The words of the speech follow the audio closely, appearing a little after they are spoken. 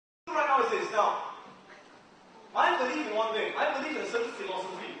Now, I believe in one thing. I believe in a certain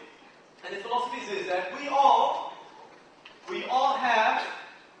philosophy. And the philosophy is this, that we all have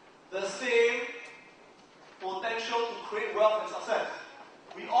the same potential to create wealth and success.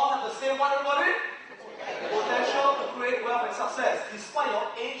 We all have the same what, everybody? Potential to create wealth and success. Despite your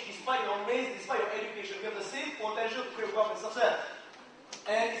age, despite your race, despite your education, we have the same potential to create wealth and success.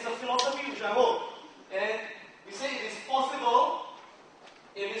 And it's a philosophy which I hold. And we say it is possible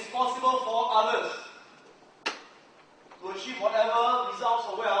for others to achieve whatever results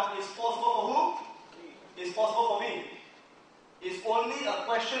or wealth is possible for who? It's possible for me. It's only a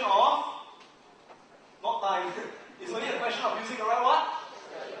question of not time. It's only a question of using the right what?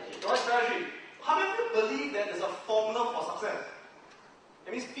 The right strategy. How many of you believe that there's a formula for success?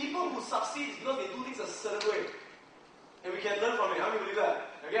 It means people who succeed is because they do things a certain way. And we can learn from it. How many believe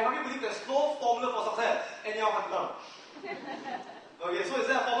that? Okay, how many believe there's no formula for success? Anyhow, down. Okay, so is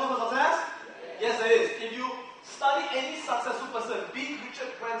there a formula for success? Yes, there is. If you study any successful person, be it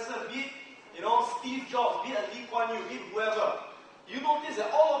Richard Branson, be it Steve Jobs, be it Lee Kuan Yew, be it whoever, you notice that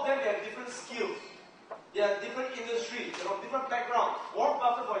all of them, they have different skills. They have different industries, they have different backgrounds. Warren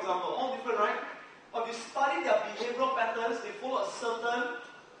Buffett, for example, all different, right? But if you study their behavioral patterns, they follow a certain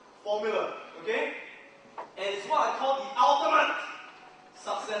formula. Okay? And it's what I call the ultimate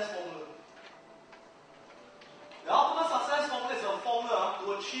success formula. The ultimate success formula is a formula to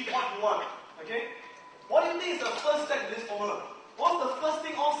achieve what you want. Okay? What do you think is the first step in this formula? What's the first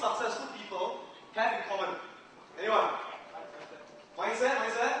thing all successful people have in common? Anyone? Mindset?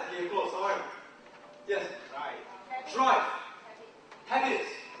 Okay, close. Alright. Yes. Drive. Habits.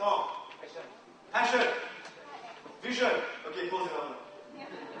 No. Passion. Vision. Okay, close enough.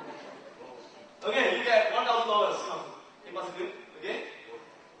 Okay, you get $1,000. Impossible. Okay?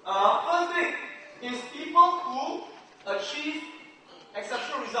 First thing is people who achieve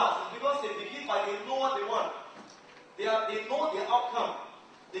exceptional results is because they begin by they know what they want. They know their outcome.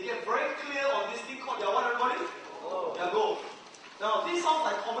 They get very clear on this thing called their what, everybody? Their goal. Now, this sounds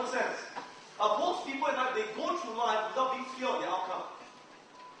like common sense. Most people in life, they go through life without being clear on their outcome.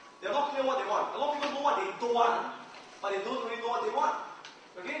 They're not clear what they want. A lot of people know what they don't want, but they don't really know what they want.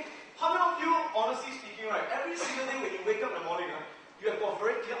 Okay? How many of you, honestly speaking, right, every single day when you wake up in the morning, you have got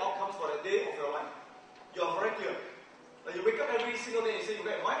very clear outcomes for the day of your life. You are very clear. Like you wake up every single day and you say,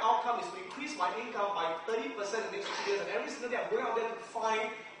 okay, my outcome is to increase my income by 30% in the next 2 years, and every single day I'm going out there to find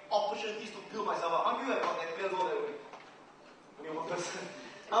opportunities to build myself up. How many of you have got that clear goal that way? Only one person.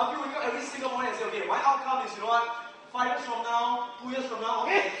 Now, if you wake up every single morning and say, okay, my outcome is, 5 years from now, 2 years from now,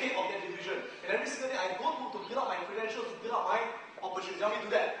 I'm the head of that division. And every single day I go to build up my credentials, to build up my opportunities. How many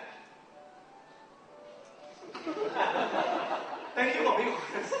do that? Thank you for being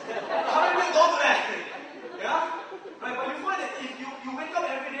honest. How many people don't do that? Yeah? Right, but you find that if you wake up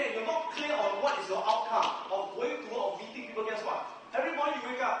every day and you're not clear on what is your outcome of going to work or meeting people, guess what? Every morning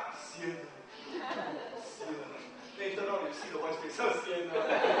you wake up, sian. Then you turn around and you see the wife's face, sian.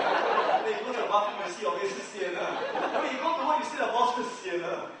 Then you go to the bathroom and you see your face, sian. When you go to work, you see the boss, sian.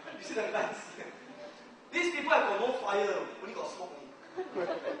 You see the guy, sian. These people have got no fire, only got smoke.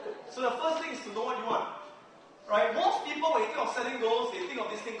 So the first thing is to know what you want. Right? Most people, when you think of setting goals, they think of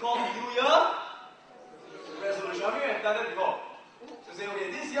this thing called New Year resolution. Have you ever done that before? So say, okay,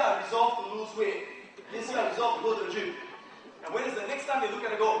 this year I resolve to lose weight. This year I resolve to go to the gym. And when is the next time they look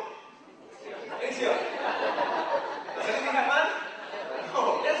at the goal? Next year. Does anything happen?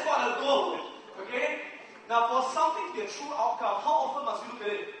 No, that's not a goal. Okay? Now, for something to be a true outcome, how often must you look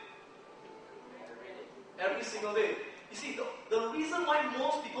at it? Every single day. You see, the reason why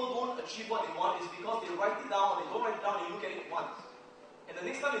most people don't achieve what they want is because they write it down, or they don't write it down, they look at it once. And the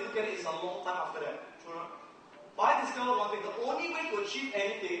next time they look at it is a long time after that. True or not? But I discovered one thing, the only way to achieve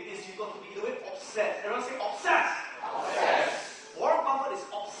anything is you've got to be in a way obsessed. Everyone say obsessed! Obsessed! Warren Buffett is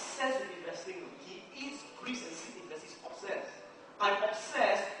obsessed with investing. He eats, breathes, and sleeps investing. He's obsessed. I'm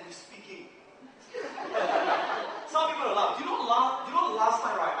obsessed with speaking. Some people are laugh. Do you know the last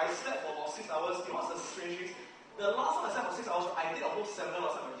time, right, I slept for about 6 hours? You know what's the strange thing? The last time I slept for 6 hours, I did a whole seminar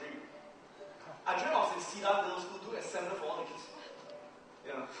last time in my dream. I dreamt I was in Cedar Girls' School doing a seminar for all the kids.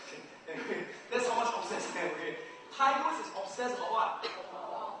 Yeah. Anyway, that's how much obsessed I am. Okay. Tigers is obsessed about what?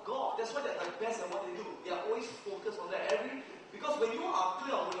 God. That's why they're the best at what they do. They are always focused on that. Because when you are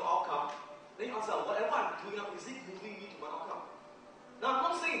clear on your outcome, then you answer, whatever I'm doing now, is it moving me to my outcome? Now, I'm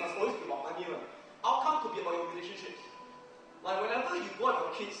not saying it must always be about money. Outcome could be about your relationships. Like whenever you go out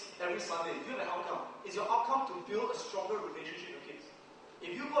with your kids every Sunday, you have an outcome. Is your outcome to build a stronger relationship with your kids?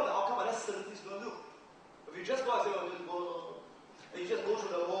 If you go the outcome, that's certain things you're going to do. If you just go and say, oh, just go, and you just go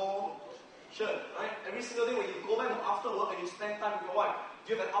through the whole shirt, right? Every single day when you go back after work and you spend time with your wife,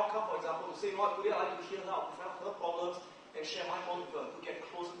 Do you have an outcome, for example, to say, you know what, today I'd like to hear her out, to find out her problems, and share my problems with her, to get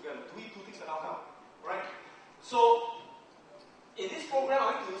closer together? Do we do things with an outcome? Right? So, in this program,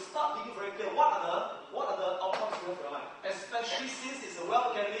 I want to start being very clear. What are the outcomes you have for your life? Especially since it's a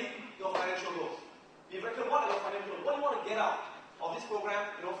Wealth Academy, your financial goals. Be very clear, what are your financial goals? What do you want to get out of this program?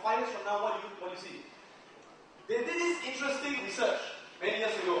 5 years from now, what do you see? They did this interesting research many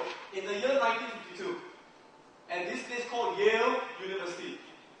years ago, in the year 1952. And this place called Yale University.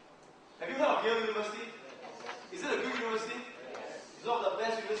 Have you heard of Yale University? Is it a good university? It's one of the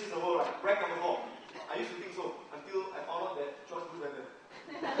best universities in the world, right? Rank number 4. I used to think so, until I found out that George Bush went there.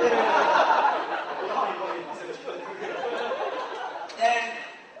 And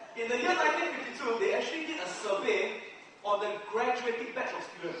in the year 1952, they actually did a survey on the graduating batch of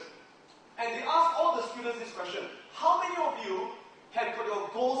students. And they asked all the students this question: how many of you have got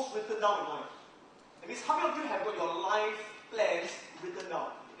your goals written down in life? That means how many of you have got your life plans written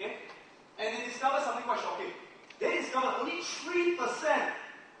down? Okay? And they discovered something quite shocking. They discovered only 3%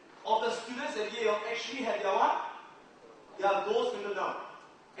 of the students at Yale actually had their what? Their goals written down.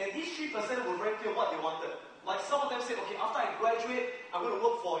 And these 3% were very clear what they wanted. Like some of them said, okay, after I graduate, I'm going to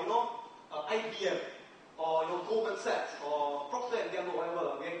work for, IBM, or Goldman Sachs, or Procter & Gamble,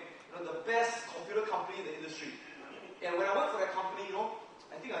 whatever, okay? The best computer company in the industry. And when I work for that company,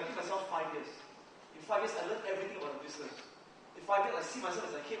 I think I give myself 5 years. In 5 years, I learned everything about the business. In 5 years, I see myself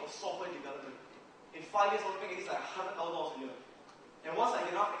as a head of software development. In 5 years, I want to make at least like $100,000 a year. And once I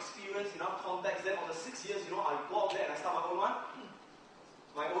get enough experience, enough contacts, then on the 6 years, I go out there and I start my own one.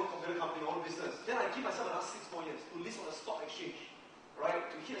 My own computer company, my own business. Then I give myself another 6 more years to list on the stock exchange. Right?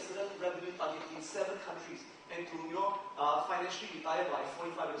 To hit a certain revenue target in 7 countries. And to, financially retire by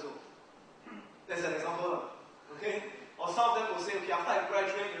 45 years old. That's an example. Okay? Or some of them will say, okay, after I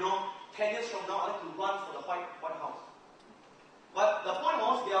graduate, 10 years from now, I like to run for the White House. But the point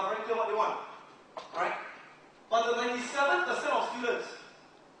was, they are very clear what they want. Alright? But the 97% of students,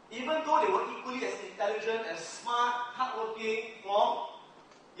 even though they were equally as intelligent, as smart, hardworking from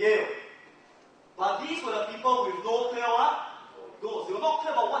Yale, but these were the people with no clear what? Goals. They were not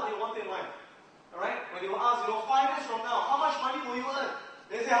clear about what they wanted in life. Alright? When they were asked, 5 years from now, how much money will you earn?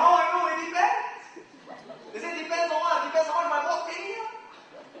 They say, how I know? It depends. They say, depends on what? Depends on how much my boss pay me.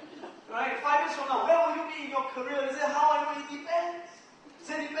 Right? 5 years from now, where will you be in your career? They say, how I know? It depends. They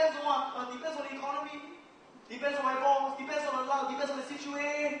say, depends on what? Depends on the economy. Depends on my boss. Depends on the luck. Depends on the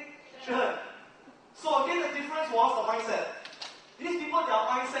situation. Sure. So again, the difference was the mindset. These people, their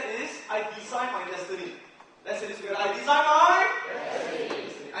mindset is, I design my destiny. Let's say this together. I design my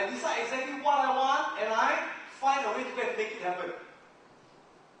destiny. I decide exactly what I want, and I find a way to make it happen.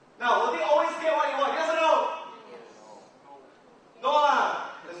 Now, will they always get what you want? Yes or no? Yes. No lah.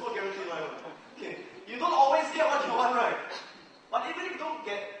 There's no guarantee in life. Okay. You don't always get what you want, right? But even if you don't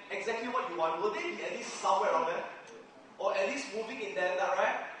get exactly what you want, will they be at least somewhere around there? Or at least moving in there,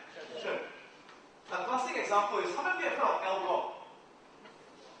 right? Sure. A classic example is, how many of you have heard of Al Gore?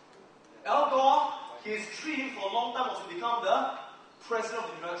 Al Gore, his dream for a long time was to become the President of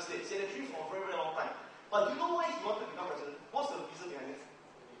the United States. He had a dream for a very, very long time. But do you know why he wanted to become president? What's the reason behind it?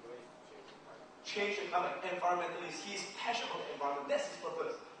 Change the climate, environmentalist. He's passionate about the environment. That's his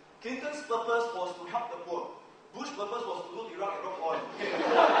purpose. Clinton's purpose was to help the poor. Bush's purpose was to go to Iraq and rob oil. Okay.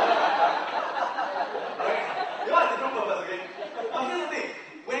 Right? They all have different purpose, okay? But here's the thing.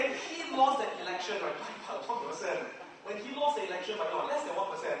 When he lost that election, right, by about 1%, when he lost the election by less than 1%,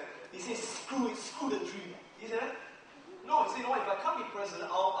 he says, screw it, screw the dream. He said that? No, he said, if I can't be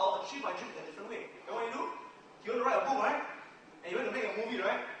president, I'll achieve my dream in a different way. You know what you do? You want to write a book, right? And you want to make a movie,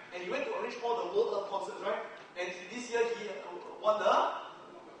 right? And you went to arrange all the World Earth concerts, right? And this year he won the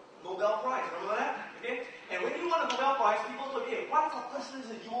Nobel Prize. Remember that? Okay? And when you won the Nobel Prize, people told me, hey, run for president,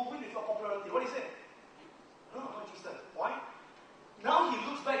 you will win with your popularity. What do you say? No, I'm not interested. Why? Now he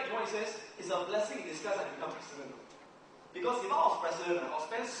looks back, you know what he says? It's a blessing in disguise I become president. Because if I was president, I'll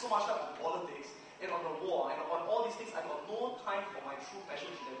spend so much time on politics and on the war and on all these things, I got no time for my true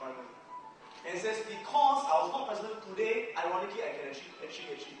passion for the environment. And it says, because I was not president today, ironically, I can achieve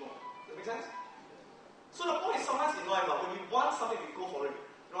more. Does that make sense? So the point is, sometimes in life, when we want something, we go for it.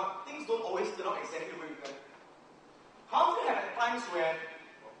 Things don't always turn out exactly the way we plan. How many have had times where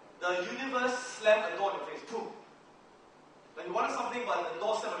the universe slammed a door in your face? Boom. Like you wanted something, but the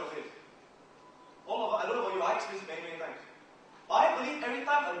door slammed on your face. All of us, I don't know about you, I experienced it many, many times. But I believe every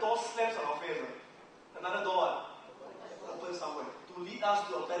time a door slams on our face, another door opens somewhere to lead us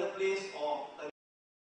to a better place or a